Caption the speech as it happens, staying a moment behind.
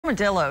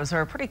Armadillos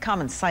are a pretty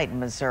common sight in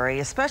Missouri,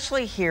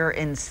 especially here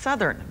in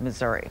southern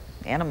Missouri.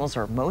 Animals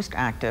are most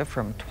active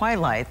from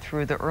twilight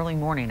through the early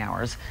morning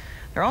hours.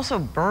 They're also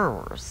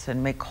burrowers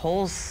and make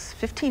holes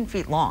 15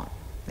 feet long.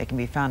 They can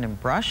be found in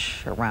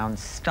brush, around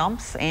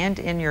stumps, and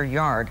in your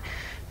yard.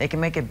 They can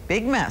make a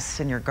big mess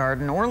in your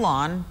garden or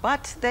lawn,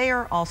 but they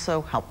are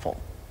also helpful.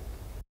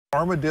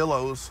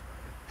 Armadillos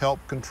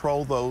help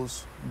control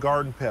those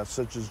garden pests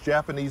such as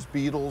Japanese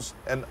beetles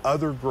and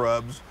other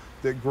grubs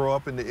that grow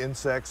up into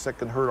insects that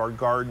can hurt our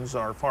gardens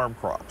and our farm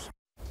crops.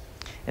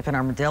 If an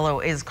armadillo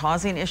is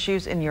causing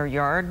issues in your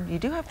yard, you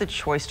do have the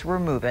choice to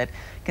remove it.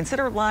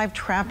 Consider live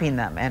trapping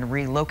them and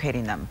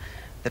relocating them.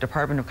 The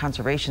Department of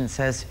Conservation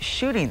says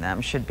shooting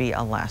them should be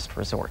a last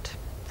resort.